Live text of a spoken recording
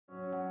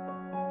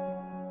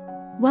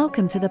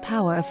Welcome to the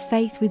Power of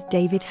Faith with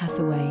David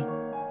Hathaway.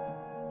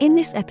 In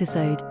this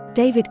episode,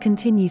 David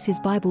continues his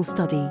Bible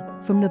study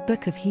from the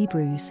book of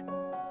Hebrews.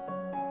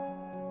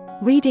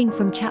 Reading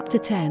from chapter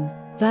 10,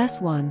 verse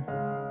 1.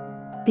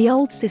 The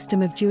old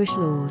system of Jewish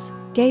laws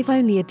gave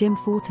only a dim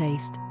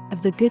foretaste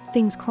of the good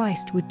things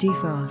Christ would do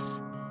for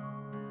us.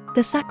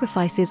 The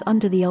sacrifices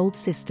under the old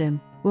system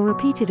were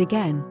repeated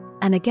again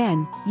and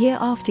again, year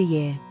after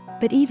year,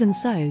 but even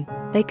so,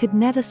 they could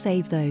never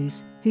save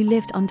those who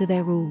lived under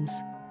their rules.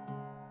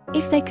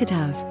 If they could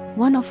have,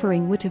 one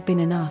offering would have been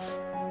enough.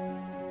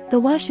 The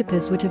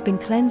worshippers would have been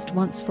cleansed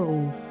once for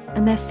all,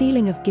 and their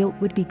feeling of guilt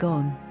would be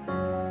gone.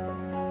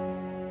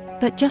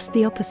 But just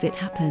the opposite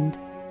happened.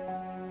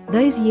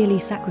 Those yearly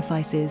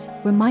sacrifices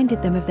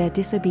reminded them of their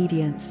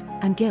disobedience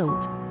and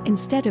guilt,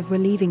 instead of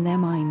relieving their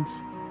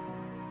minds.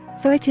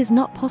 For it is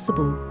not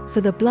possible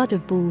for the blood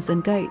of bulls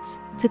and goats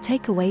to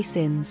take away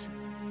sins.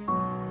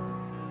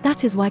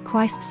 That is why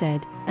Christ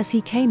said, as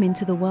he came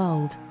into the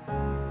world,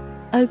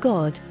 "O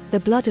God, the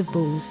blood of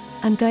bulls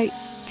and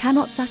goats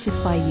cannot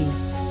satisfy you,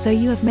 so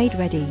you have made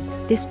ready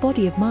this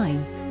body of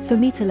mine for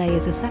me to lay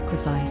as a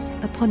sacrifice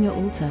upon your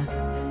altar."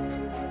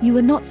 You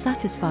were not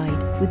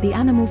satisfied with the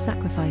animal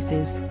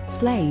sacrifices,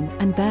 slain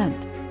and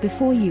burnt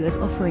before you as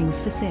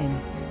offerings for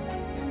sin.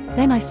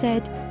 Then I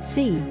said,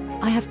 "See,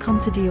 I have come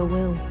to do your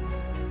will,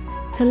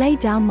 to lay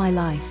down my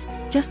life,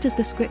 just as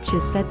the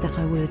scriptures said that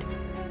I would."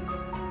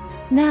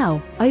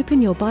 Now,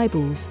 open your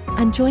Bibles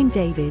and join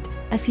David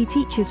as he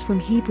teaches from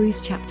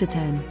Hebrews chapter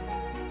 10.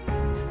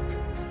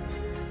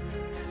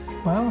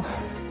 Well,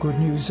 good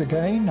news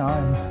again.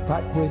 I'm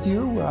back with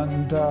you,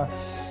 and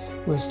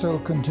we're still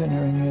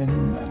continuing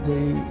in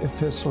the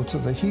epistle to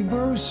the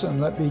Hebrews.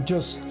 And let me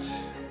just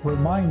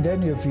remind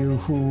any of you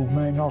who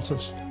may not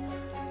have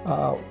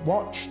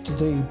watched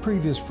the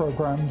previous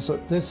programs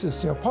that this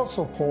is the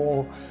Apostle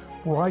Paul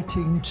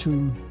writing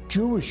to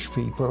Jewish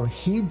people,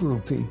 Hebrew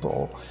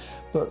people,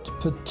 but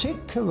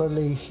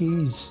particularly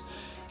he's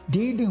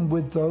dealing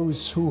with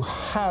those who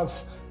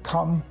have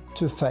come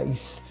to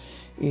faith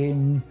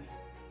in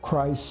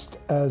Christ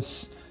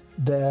as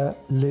their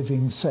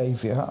living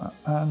Saviour.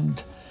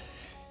 And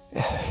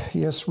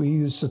yes, we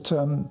use the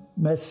term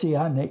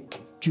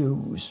Messianic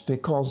Jews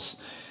because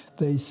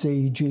they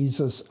see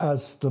Jesus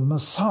as the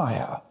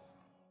Messiah.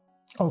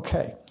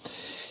 Okay,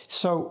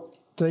 so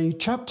the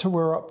chapter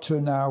we're up to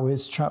now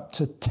is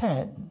chapter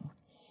 10.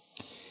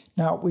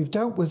 Now, we've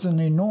dealt with an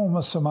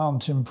enormous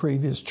amount in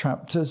previous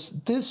chapters.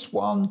 This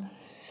one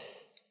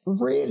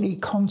really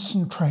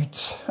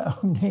concentrates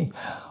only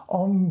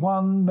on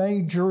one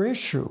major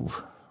issue.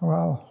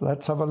 Well,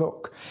 let's have a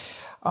look.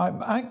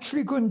 I'm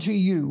actually going to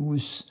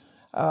use,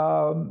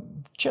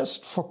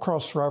 just for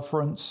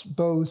cross-reference,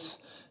 both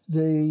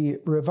the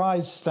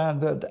Revised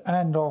Standard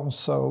and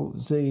also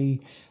the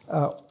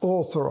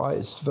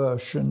Authorized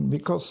Version,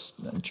 because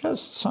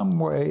just some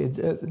way,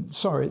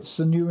 it's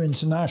the New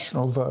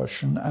International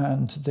Version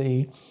and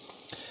the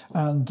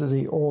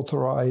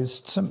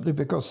Authorized, simply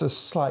because there's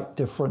slight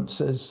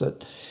differences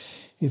that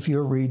if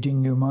you're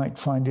reading, you might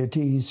find it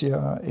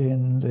easier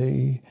in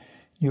the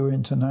New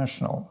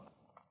International.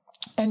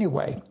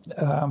 Anyway,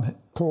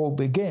 Paul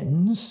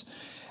begins,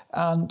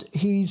 and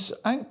he's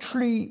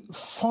actually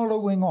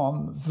following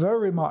on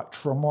very much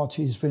from what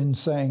he's been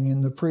saying in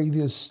the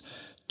previous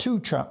two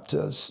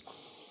chapters,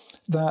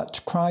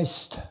 that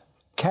Christ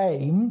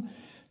came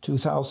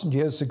 2,000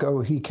 years ago.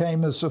 He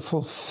came as a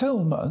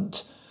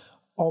fulfillment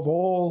of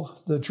all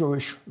the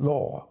Jewish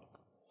law.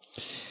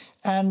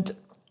 And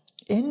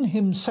in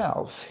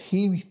himself,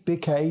 he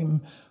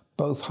became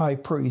both high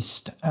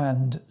priest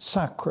and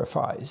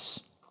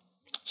sacrifice.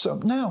 So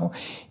now,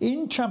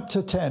 in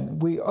chapter 10,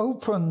 we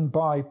open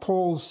by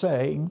Paul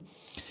saying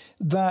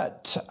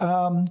that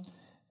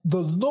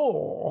the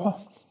law,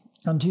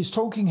 and he's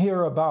talking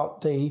here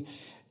about the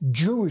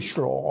Jewish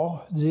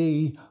law,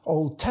 the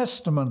Old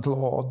Testament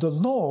law, the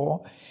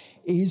law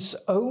is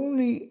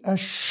only a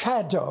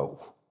shadow.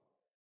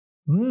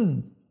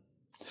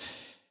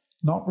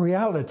 Not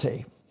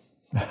reality.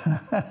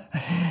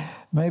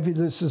 Maybe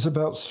this is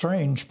about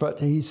strange,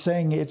 but he's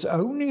saying it's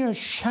only a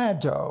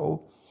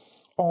shadow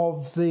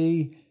of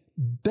the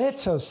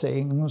better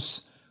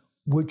things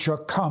which are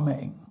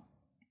coming.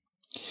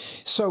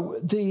 So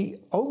the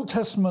Old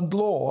Testament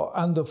law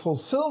and the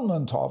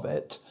fulfillment of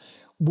it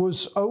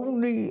was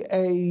only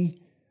a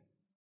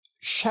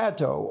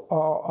shadow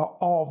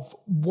of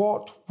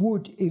what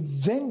would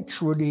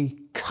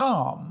eventually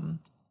come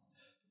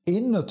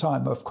in the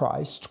time of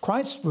Christ.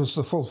 Christ was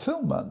the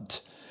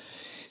fulfillment.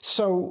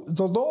 So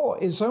the law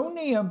is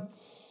only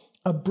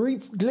a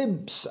brief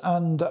glimpse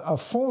and a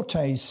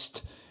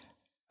foretaste.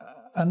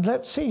 And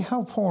let's see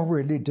how Paul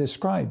really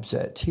describes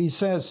it. He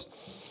says,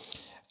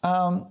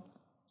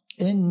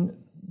 in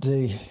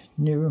the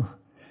New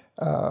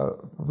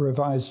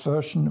Revised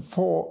Version,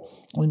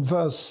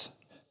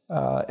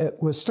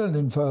 we're still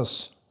in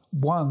verse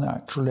 1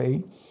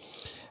 actually,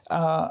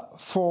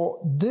 for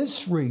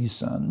this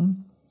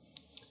reason,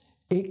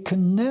 it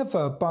can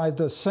never, by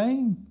the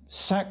same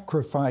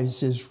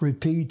sacrifices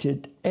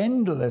repeated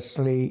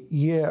endlessly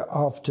year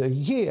after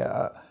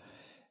year,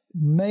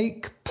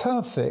 make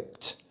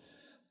perfect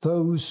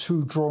those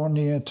who draw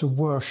near to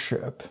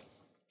worship.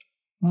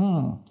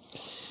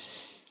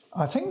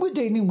 I think we're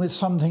dealing with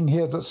something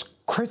here that's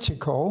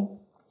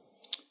critical,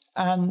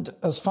 and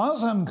as far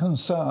as I'm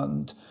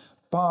concerned,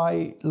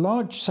 by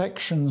large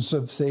sections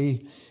of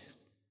the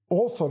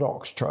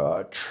Orthodox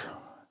Church,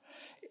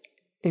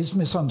 is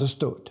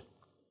misunderstood.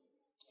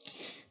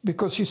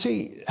 Because you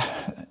see,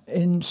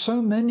 in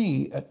so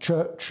many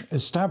church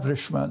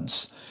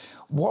establishments,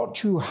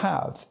 what you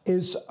have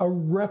is a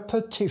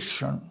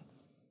repetition.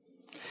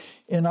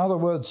 In other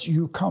words,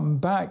 you come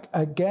back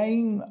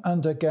again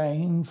and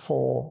again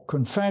for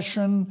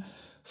confession,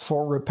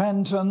 for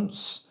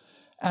repentance,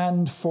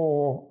 and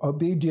for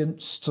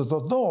obedience to the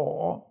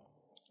law.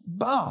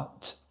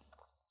 But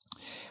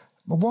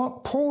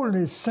what Paul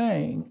is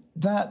saying,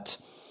 that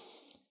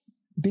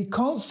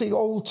because the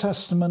Old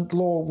Testament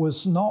law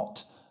was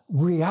not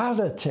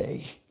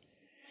reality,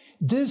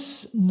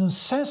 this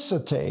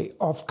necessity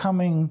of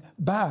coming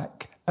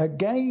back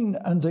again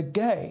and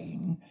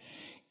again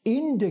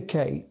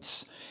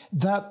indicates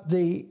that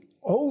the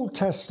Old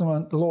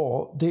Testament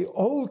law, the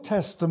Old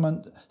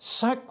Testament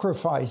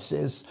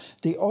sacrifices,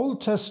 the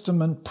Old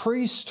Testament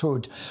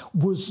priesthood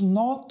was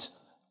not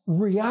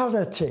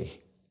reality,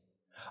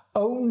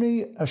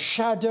 only a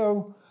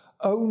shadow,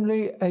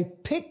 only a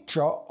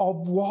picture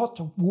of what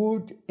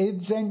would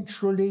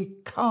eventually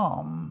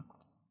come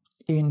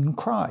in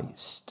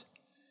Christ.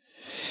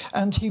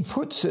 And he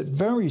puts it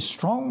very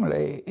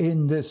strongly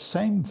in this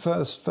same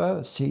first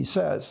verse. He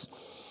says,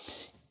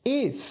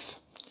 if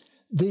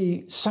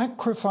the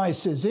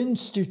sacrifices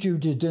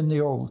instituted in the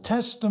Old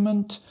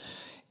Testament,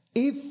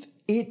 if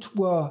it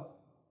were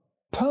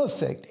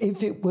perfect,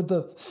 if it were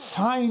the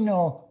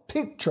final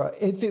picture,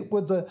 if it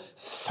were the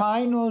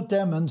final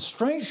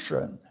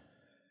demonstration,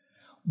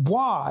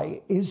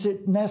 why is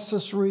it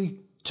necessary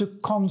to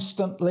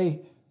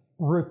constantly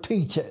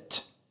repeat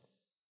it?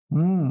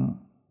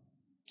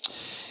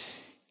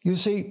 You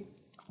see,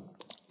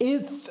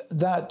 if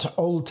that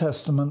Old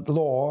Testament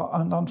law,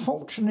 and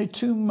unfortunately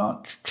too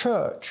much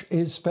church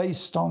is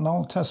based on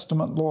Old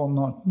Testament law,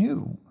 not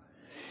new,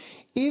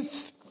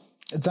 if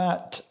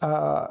that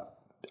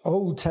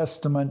Old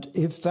Testament,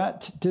 if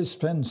that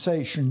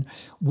dispensation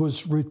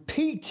was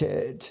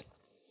repeated,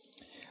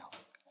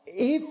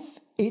 if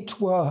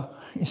it were,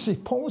 you see,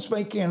 Paul's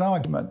making an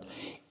argument,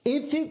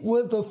 if it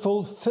were the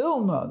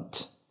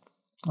fulfillment,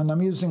 and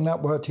I'm using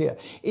that word here,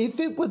 if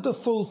it were the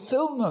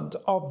fulfillment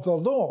of the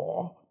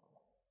law,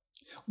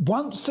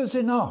 once is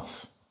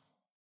enough.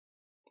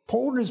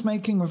 Paul is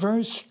making a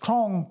very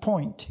strong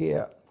point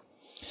here.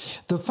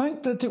 The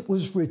fact that it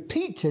was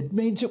repeated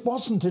means it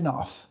wasn't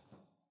enough.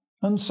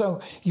 And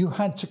so you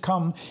had to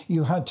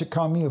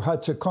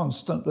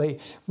constantly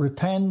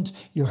repent,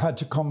 you had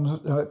to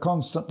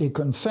constantly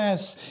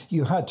confess,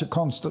 you had to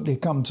constantly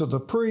come to the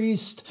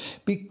priest,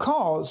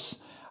 because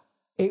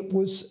it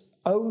was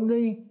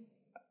only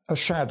a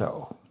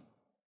shadow.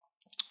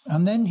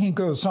 And then he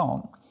goes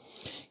on,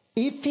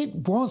 if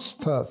it was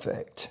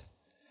perfect,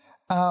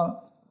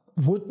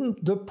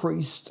 wouldn't the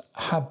priest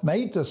have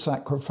made the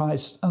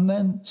sacrifice and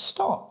then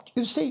stopped?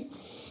 You see,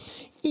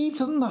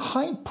 even the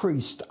high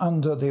priest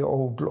under the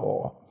old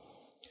law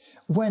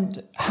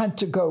had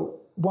to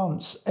go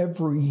once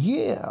every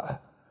year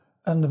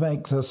and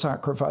make the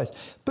sacrifice.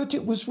 But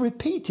it was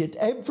repeated.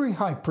 Every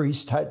high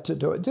priest had to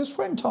do it. This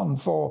went on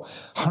for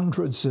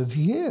hundreds of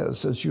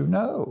years, as you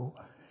know.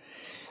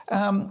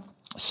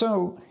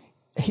 So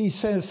he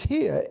says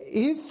here,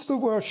 if the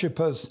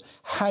worshippers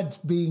had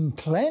been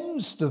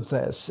cleansed of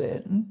their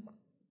sin,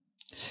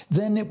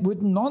 then it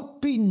would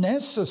not be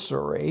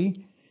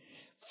necessary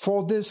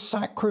for this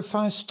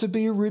sacrifice to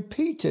be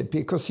repeated,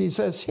 because he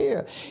says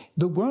here,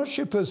 the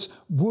worshippers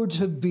would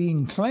have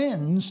been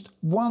cleansed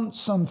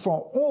once and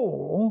for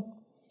all,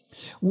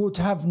 would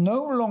have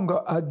no longer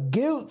a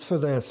guilt for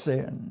their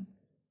sin,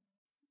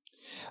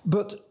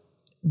 but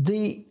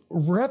the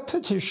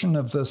repetition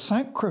of the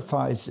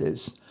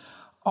sacrifices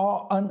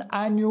are an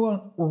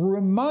annual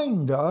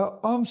reminder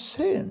of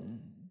sin,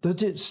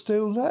 that it's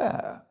still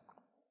there.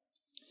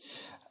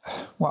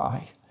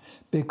 Why?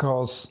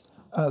 Because,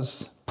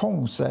 as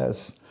Paul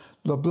says,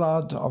 the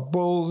blood of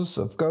bulls,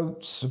 of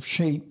goats, of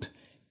sheep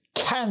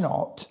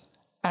cannot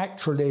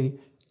actually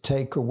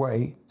take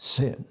away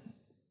sin.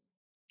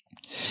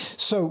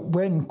 So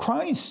when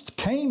Christ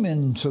came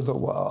into the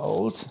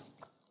world,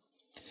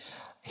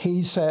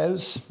 he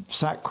says,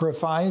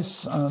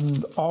 sacrifice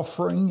and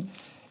offering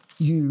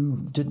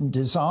you didn't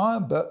desire,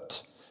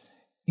 but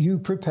you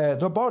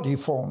prepared a body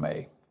for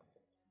me.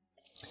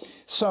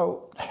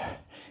 So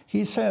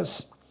he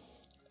says,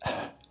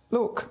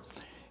 look,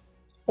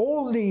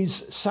 all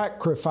these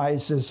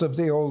sacrifices of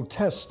the Old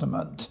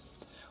Testament,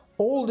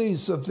 all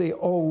these of the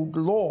old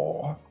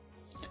law,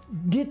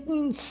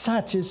 didn't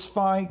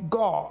satisfy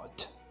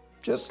God.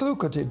 Just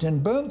look at it.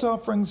 In burnt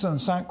offerings and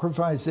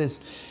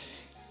sacrifices,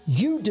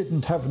 You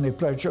didn't have any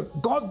pleasure.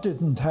 God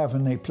didn't have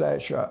any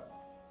pleasure.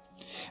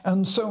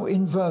 And so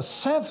in verse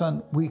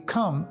 7, we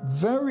come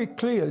very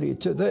clearly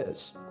to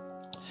this.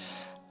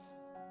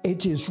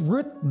 It is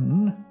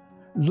written,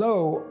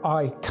 "Lo,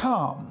 I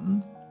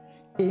come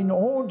in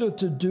order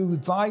to do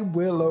thy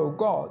will, O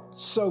God."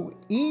 So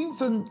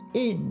even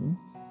in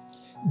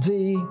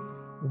the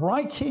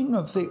writing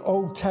of the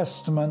Old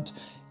Testament,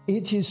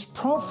 it is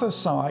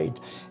prophesied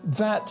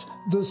that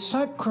the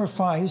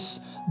sacrifice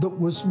that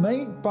was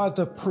made by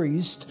the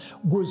priest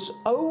was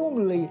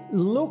only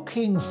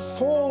looking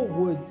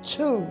forward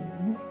to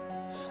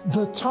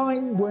the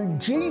time when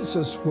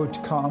Jesus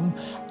would come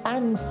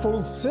and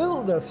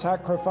fulfill the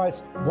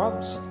sacrifice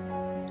once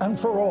and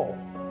for all.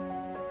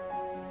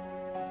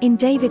 In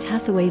David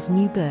Hathaway's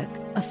new book,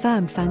 A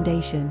Firm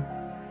Foundation,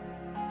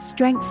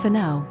 Strength for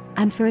Now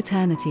and for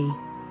Eternity,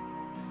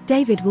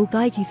 David will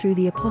guide you through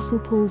the Apostle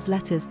Paul's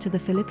letters to the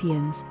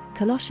Philippians,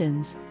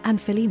 Colossians, and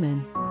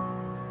Philemon.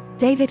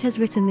 David has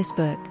written this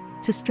book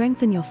to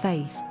strengthen your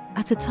faith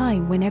at a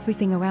time when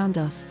everything around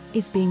us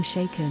is being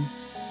shaken.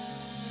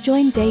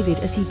 Join David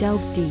as he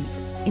delves deep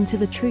into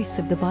the truths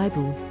of the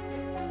Bible.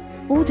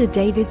 Order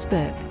David's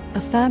book,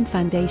 A Firm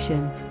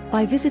Foundation,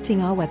 by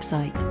visiting our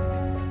website,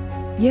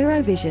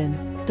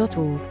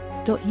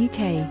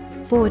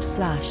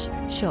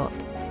 eurovision.org.uk/shop.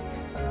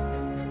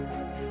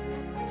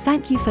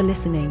 Thank you for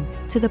listening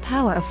to the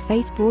Power of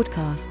Faith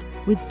broadcast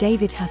with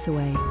David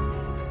Hathaway.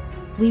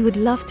 We would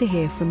love to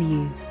hear from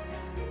you.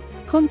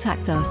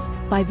 Contact us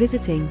by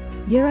visiting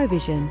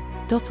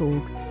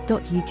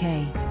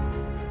eurovision.org.uk.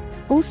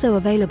 Also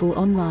available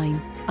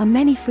online are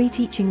many free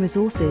teaching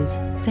resources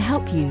to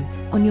help you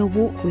on your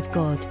walk with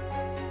God.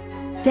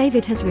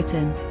 David has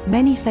written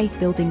many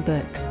faith-building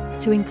books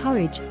to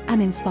encourage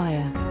and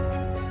inspire.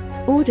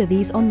 Order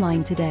these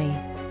online today.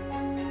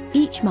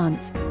 Each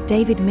month,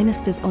 David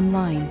ministers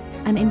online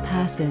and in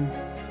person.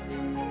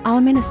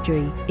 Our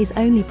ministry is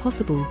only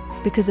possible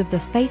because of the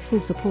faithful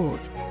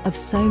support of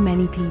so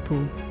many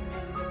people.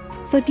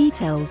 For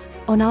details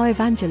on our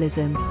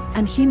evangelism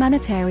and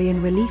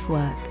humanitarian relief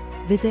work,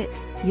 visit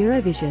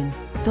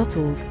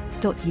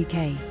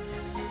eurovision.org.uk.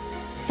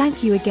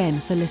 Thank you again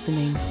for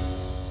listening.